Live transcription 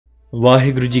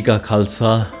Vaheguru Ji ka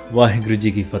Khalsa, Vaheguru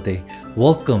Ji ki Fateh.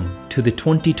 Welcome to the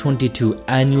 2022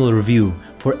 annual review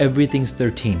for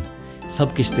Everythings13.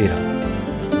 Sab Kish Tera.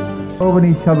 Over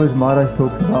these Shabbos, Maharaj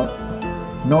talks about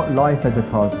not life as a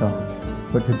Khalsa,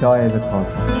 but to die as a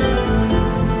Khalsa.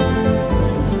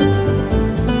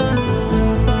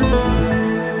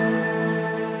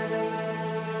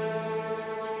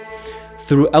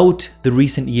 Throughout the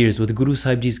recent years with Guru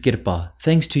Sahib Ji's Kirpa,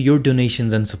 thanks to your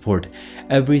donations and support,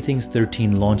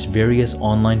 Everythings13 launched various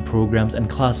online programs and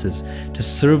classes to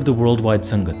serve the worldwide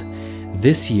Sangat.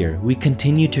 This year, we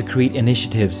continue to create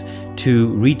initiatives to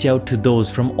reach out to those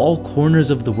from all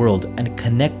corners of the world and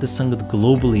connect the Sangat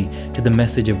globally to the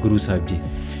message of Guru Sahib Ji.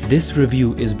 This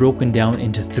review is broken down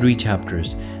into 3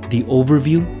 chapters: the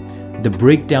overview, the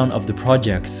breakdown of the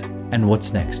projects, and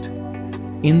what's next.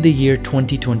 In the year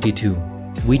 2022,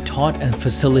 we taught and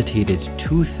facilitated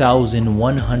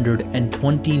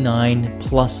 2,129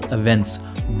 plus events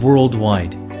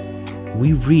worldwide.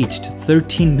 We reached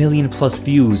 13 million plus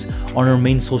views on our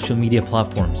main social media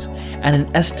platforms and an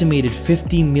estimated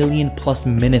 50 million plus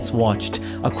minutes watched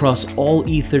across all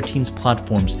E13's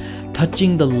platforms,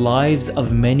 touching the lives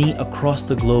of many across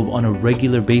the globe on a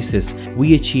regular basis.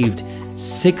 We achieved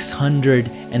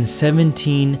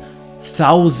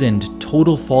 617,000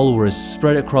 total followers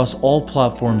spread across all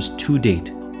platforms to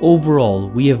date. Overall,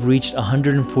 we have reached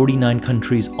 149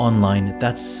 countries online.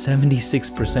 That's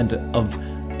 76% of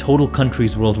total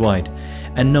countries worldwide.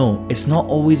 And no, it's not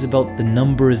always about the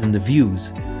numbers and the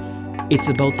views. It's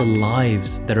about the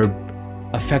lives that are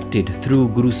affected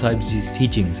through Guru Sahib's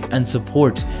teachings and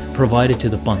support provided to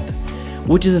the Panth,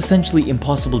 which is essentially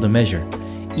impossible to measure.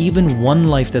 Even one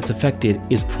life that's affected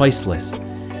is priceless.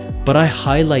 But I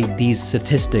highlight these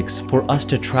statistics for us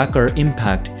to track our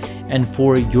impact and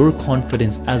for your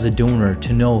confidence as a donor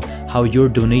to know how your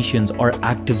donations are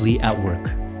actively at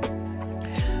work.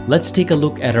 Let's take a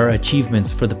look at our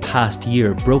achievements for the past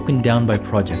year broken down by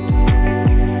project.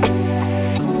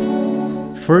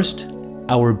 First,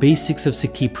 our Basics of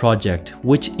Sikhi project,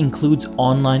 which includes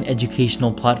online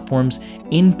educational platforms,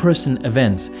 in-person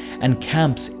events, and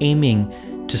camps aiming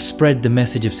to spread the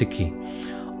message of Sikhi.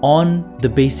 On the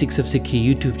Basics of Sikhi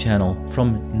YouTube channel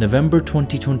from November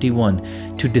 2021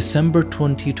 to December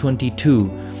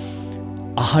 2022,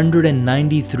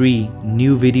 193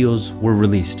 new videos were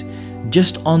released.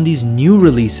 Just on these new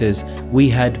releases, we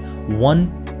had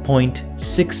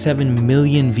 1.67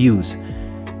 million views,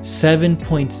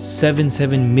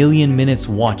 7.77 million minutes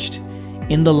watched.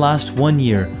 In the last 1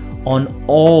 year, on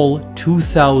all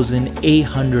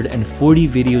 2,840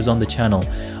 videos on the channel,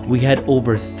 we had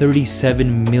over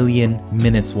 37 million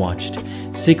minutes watched,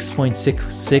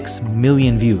 6.66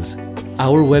 million views.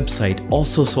 Our website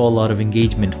also saw a lot of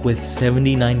engagement with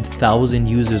 79,000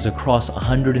 users across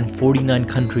 149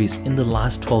 countries in the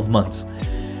last 12 months.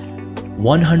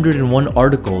 101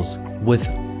 articles with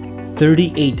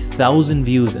 38,000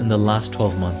 views in the last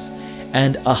 12 months,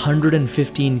 and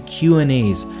 115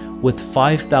 Q&As with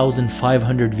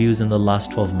 5,500 views in the last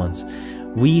 12 months.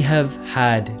 We have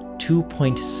had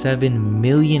 2.7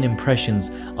 million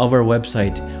impressions of our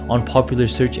website on popular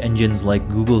search engines like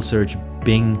Google search,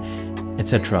 Bing,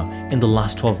 etc. in the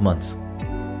last 12 months.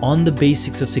 On the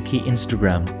Basics of Sikhi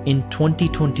Instagram, in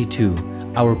 2022,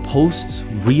 our posts,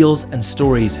 reels, and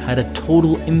stories had a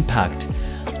total impact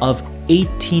of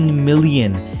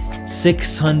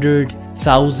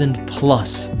 18,600,000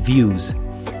 plus views.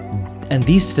 And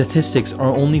these statistics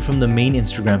are only from the main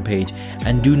Instagram page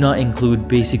and do not include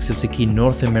Basics of Sikhi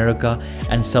North America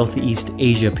and Southeast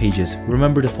Asia pages.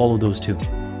 Remember to follow those too.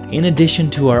 In addition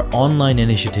to our online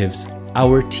initiatives,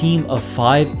 our team of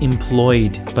 5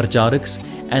 employed pracharaks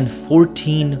and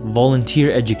 14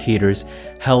 volunteer educators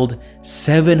held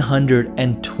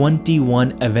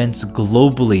 721 events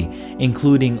globally,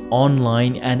 including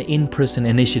online and in-person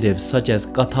initiatives such as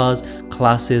kathas,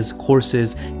 classes,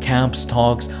 courses, camps,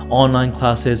 talks, online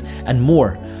classes, and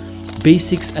more.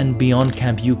 Basics and Beyond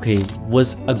Camp UK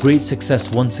was a great success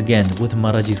once again with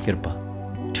Maharaj's Kirpa.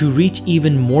 To reach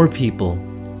even more people,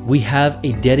 we have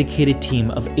a dedicated team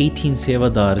of 18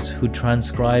 sevadars who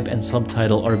transcribe and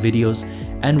subtitle our videos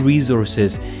and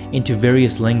resources into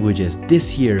various languages.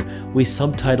 This year, we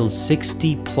subtitled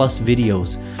 60 plus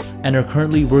videos and are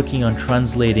currently working on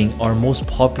translating our most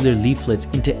popular leaflets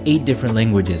into 8 different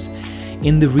languages.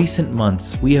 In the recent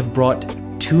months, we have brought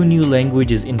 2 new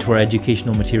languages into our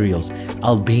educational materials,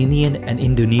 Albanian and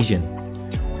Indonesian.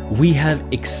 We have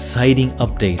exciting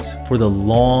updates for the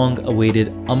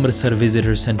long-awaited Amritsar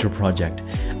Visitor Center project.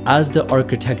 As the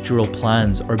architectural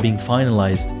plans are being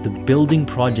finalized, the building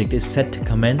project is set to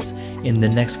commence in the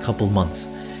next couple months.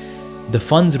 The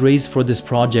funds raised for this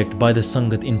project by the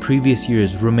Sangat in previous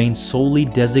years remain solely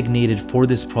designated for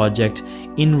this project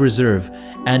in reserve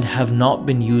and have not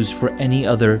been used for any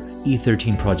other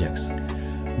E13 projects.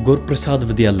 Gurprasadh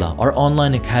Vidhyala, our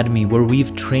online academy where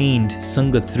we've trained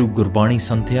Sangat through Gurbani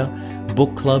Santhya,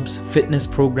 book clubs, fitness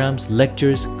programs,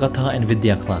 lectures, Katha and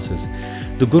Vidya classes.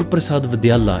 The Gurprasadh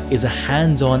Vidhyala is a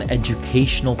hands-on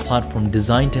educational platform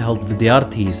designed to help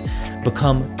Vidyarthis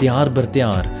become Tiyar bar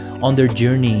Tiyar on their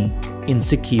journey in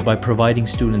Sikhi by providing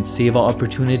students seva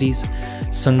opportunities,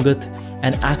 Sangat,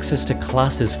 and access to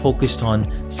classes focused on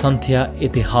Santhya,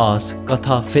 Itihas,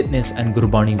 Katha, Fitness and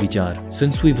Gurbani Vichar.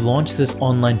 Since we've launched this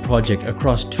online project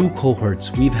across 2 cohorts,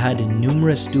 we've had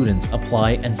numerous students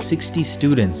apply and 60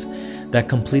 students that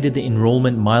completed the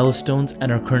enrollment milestones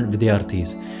and are current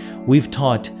Vidyarthis. We've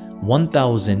taught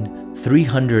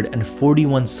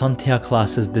 1,341 Santhya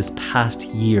classes this past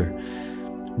year,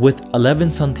 with 11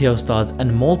 Santhya Ustads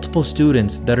and multiple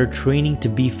students that are training to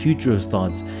be future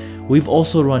Ustads. We've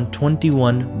also run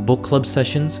 21 book club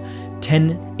sessions,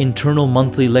 10 internal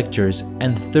monthly lectures,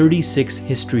 and 36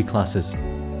 history classes,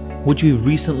 which we've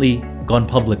recently gone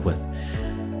public with.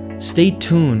 Stay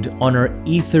tuned on our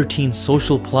E13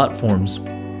 social platforms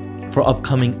for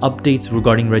upcoming updates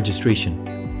regarding registration.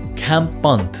 Camp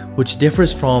Panth, which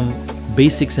differs from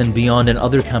Basics and Beyond and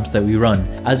other camps that we run,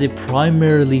 as it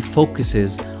primarily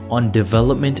focuses on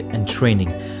development and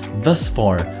training. Thus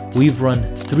far, we've run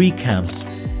 3 camps.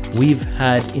 We've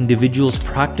had individuals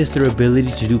practice their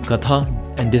ability to do Katha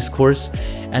and discourse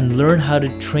and learn how to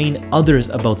train others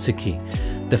about Sikhi.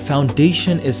 The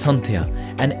foundation is Santhya,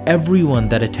 and everyone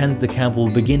that attends the camp will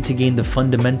begin to gain the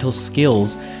fundamental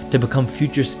skills to become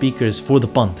future speakers for the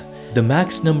Panth. The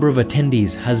max number of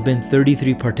attendees has been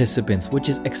 33 participants, which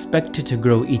is expected to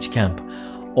grow each camp.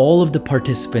 All of the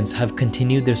participants have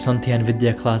continued their Santhya and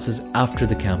Vidya classes after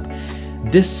the camp.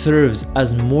 This serves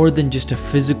as more than just a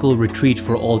physical retreat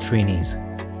for all trainees.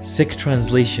 Sikh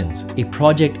Translations, a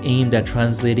project aimed at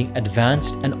translating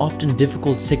advanced and often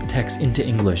difficult Sikh texts into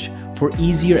English for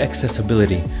easier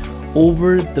accessibility.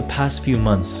 Over the past few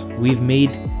months, we've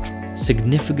made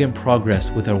significant progress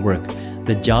with our work.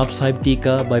 The Jap Sahib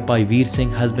Tika by Bhai Veer Singh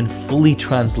has been fully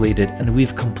translated, and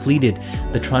we've completed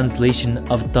the translation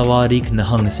of Tawarik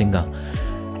Nahang Singha.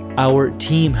 Our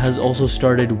team has also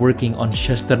started working on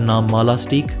Shastar Naam Mala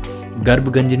Stik,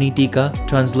 Garbh Ganjani Tika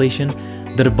translation,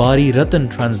 Darbari Ratan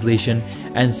translation,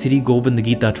 and Sri Gobind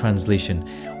Gita translation.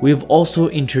 We have also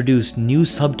introduced new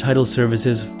subtitle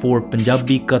services for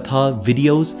Punjabi Katha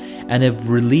videos and have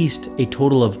released a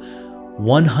total of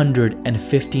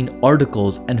 115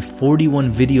 articles and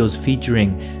 41 videos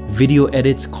featuring video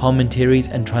edits, commentaries,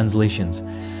 and translations.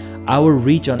 Our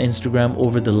reach on Instagram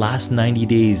over the last 90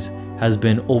 days has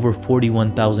been over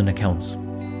 41,000 accounts.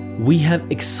 We have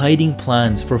exciting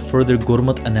plans for further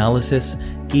Gurmat analysis,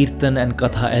 Kirtan and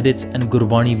Katha edits, and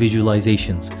Gurbani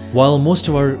visualizations. While most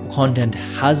of our content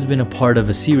has been a part of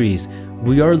a series,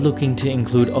 we are looking to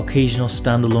include occasional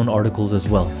standalone articles as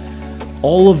well.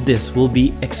 All of this will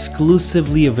be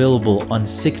exclusively available on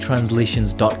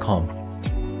SikhTranslations.com.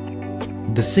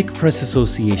 The Sikh Press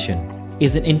Association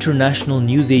is an international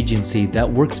news agency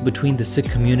that works between the Sikh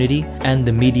community and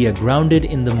the media, grounded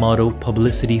in the motto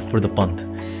 "Publicity for the Panth."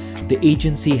 The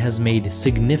agency has made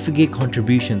significant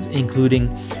contributions, including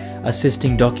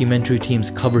assisting documentary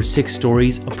teams cover Sikh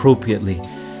stories appropriately,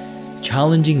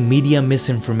 challenging media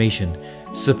misinformation,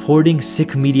 supporting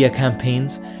Sikh media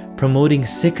campaigns, promoting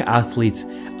Sikh athletes,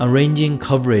 arranging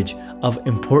coverage of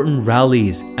important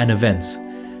rallies and events,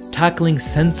 tackling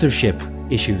censorship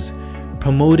issues,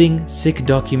 promoting Sikh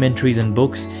documentaries and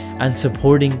books, and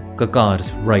supporting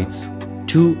Kakar's rights.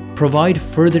 To provide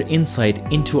further insight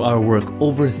into our work,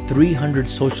 over 300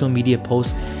 social media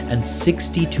posts and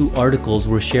 62 articles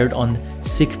were shared on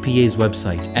SikhPA's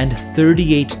website, and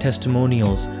 38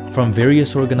 testimonials from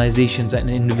various organizations and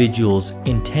individuals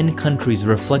in 10 countries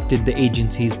reflected the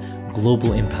agency's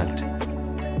global impact.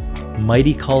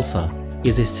 Mighty Khalsa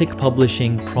is a Sikh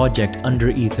publishing project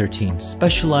under E13,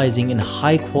 specializing in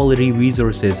high-quality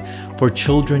resources for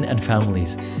children and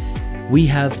families. We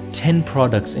have 10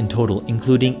 products in total,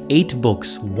 including 8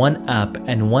 books, 1 app,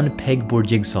 and 1 pegboard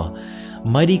jigsaw.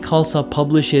 Mighty Khalsa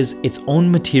publishes its own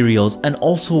materials and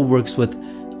also works with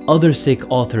other Sikh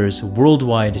authors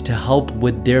worldwide to help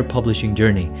with their publishing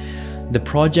journey. The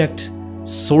project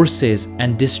sources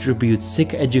and distributes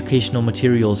Sikh educational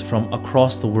materials from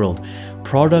across the world.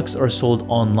 Products are sold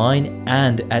online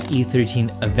and at E13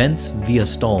 events via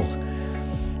stalls.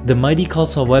 The Mighty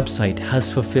Khalsa website has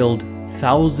fulfilled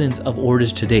thousands of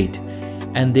orders to date,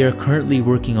 and they are currently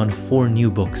working on 4 new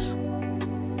books.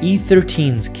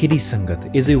 E13's Kiddie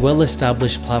Sangat is a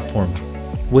well-established platform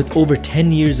with over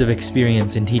 10 years of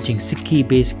experience in teaching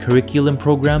Sikhi-based curriculum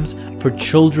programs for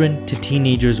children to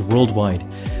teenagers worldwide.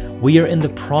 We are in the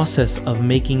process of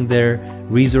making their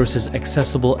resources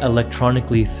accessible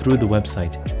electronically through the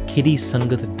website,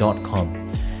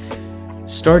 kiddiesangat.com.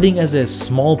 Starting as a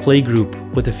small playgroup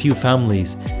with a few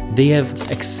families, they have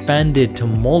expanded to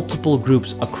multiple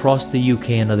groups across the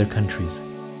UK and other countries.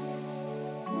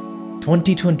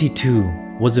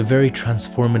 2022 was a very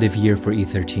transformative year for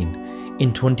E13.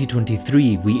 In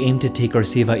 2023, we aim to take our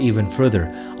seva even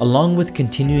further, along with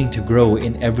continuing to grow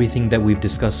in everything that we've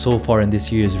discussed so far in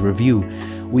this year's review.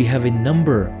 We have a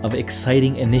number of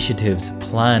exciting initiatives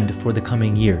planned for the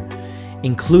coming year,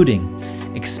 including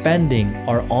expanding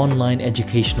our online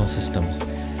educational systems.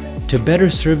 To better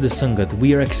serve the Sangat,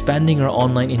 we are expanding our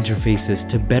online interfaces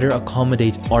to better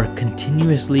accommodate our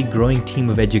continuously growing team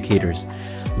of educators,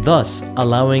 thus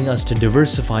allowing us to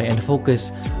diversify and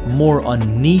focus more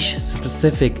on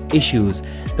niche-specific issues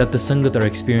that the Sangat are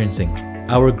experiencing.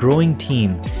 Our growing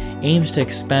team aims to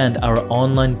expand our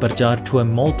online parchar to a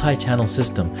multi-channel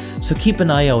system, so keep an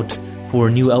eye out for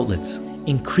new outlets.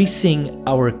 Increasing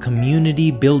our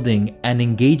community building and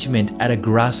engagement at a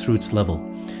grassroots level.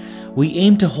 We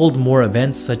aim to hold more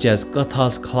events such as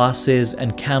kathas, classes,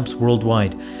 and camps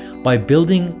worldwide. By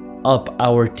building up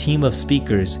our team of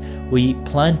speakers, we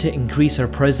plan to increase our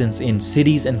presence in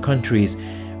cities and countries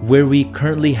where we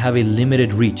currently have a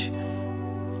limited reach.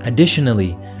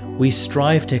 Additionally, we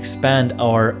strive to expand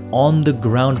our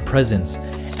on-the-ground presence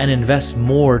and invest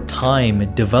more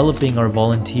time developing our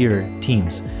volunteer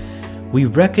teams. We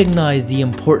recognize the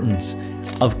importance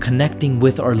of connecting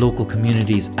with our local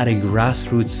communities at a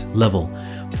grassroots level.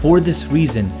 For this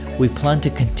reason, we plan to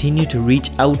continue to reach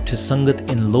out to Sangat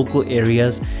in local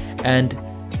areas and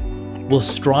will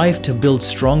strive to build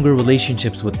stronger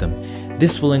relationships with them.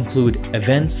 This will include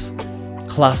events,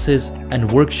 classes,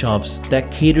 and workshops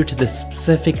that cater to the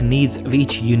specific needs of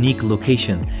each unique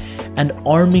location, and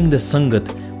arming the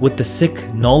Sangat with the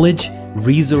Sikh knowledge,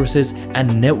 resources,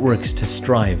 and networks to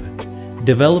strive.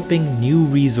 Developing new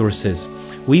resources.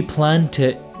 We plan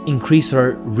to increase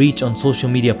our reach on social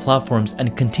media platforms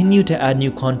and continue to add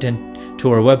new content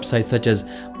to our website, such as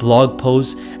blog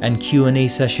posts and Q&A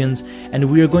sessions,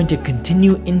 and we are going to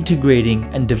continue integrating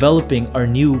and developing our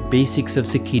new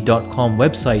basicsofsikhi.com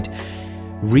website,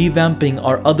 revamping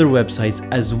our other websites,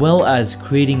 as well as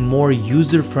creating more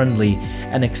user-friendly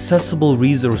and accessible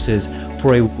resources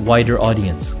for a wider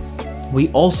audience. We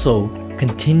also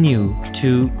continue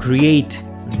to create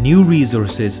new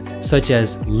resources such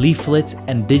as leaflets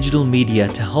and digital media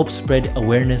to help spread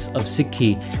awareness of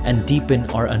Sikhi and deepen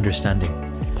our understanding.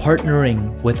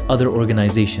 Partnering with other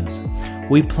organizations.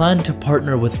 We plan to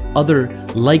partner with other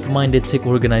like-minded Sikh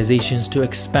organizations to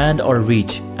expand our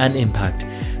reach and impact.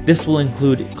 This will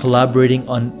include collaborating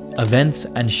on events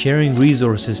and sharing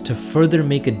resources to further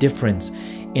make a difference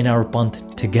in our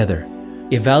Panth together.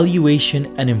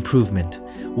 Evaluation and improvement.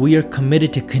 We are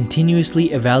committed to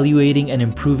continuously evaluating and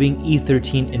improving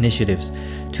E13 initiatives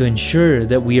to ensure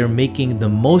that we are making the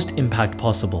most impact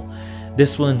possible.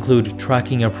 This will include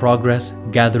tracking our progress,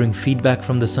 gathering feedback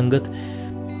from the Sangat,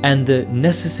 and the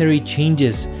necessary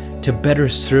changes to better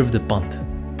serve the Panth.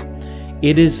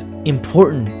 It is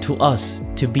important to us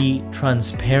to be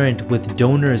transparent with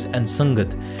donors and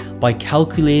Sangat by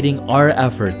calculating our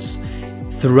efforts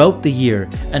throughout the year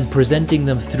and presenting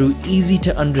them through easy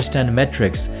to understand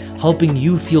metrics, helping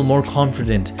you feel more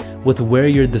confident with where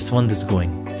your Daswand is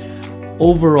going.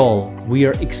 Overall, we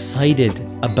are excited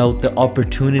about the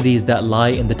opportunities that lie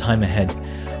in the time ahead.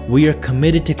 We are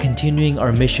committed to continuing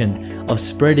our mission of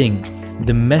spreading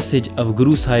the message of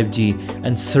Guru Sahib Ji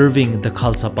and serving the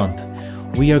Khalsa Panth.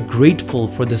 We are grateful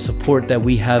for the support that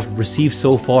we have received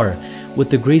so far. With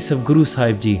the grace of Guru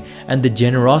Sahib Ji and the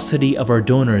generosity of our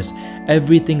donors,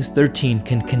 Everythings13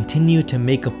 can continue to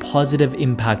make a positive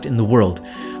impact in the world.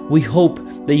 We hope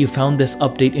that you found this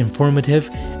update informative,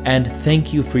 and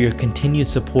thank you for your continued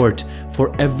support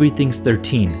for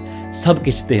Everythings13. Sab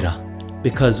Kich Tera,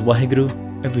 because Waheguru,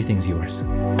 everything's yours.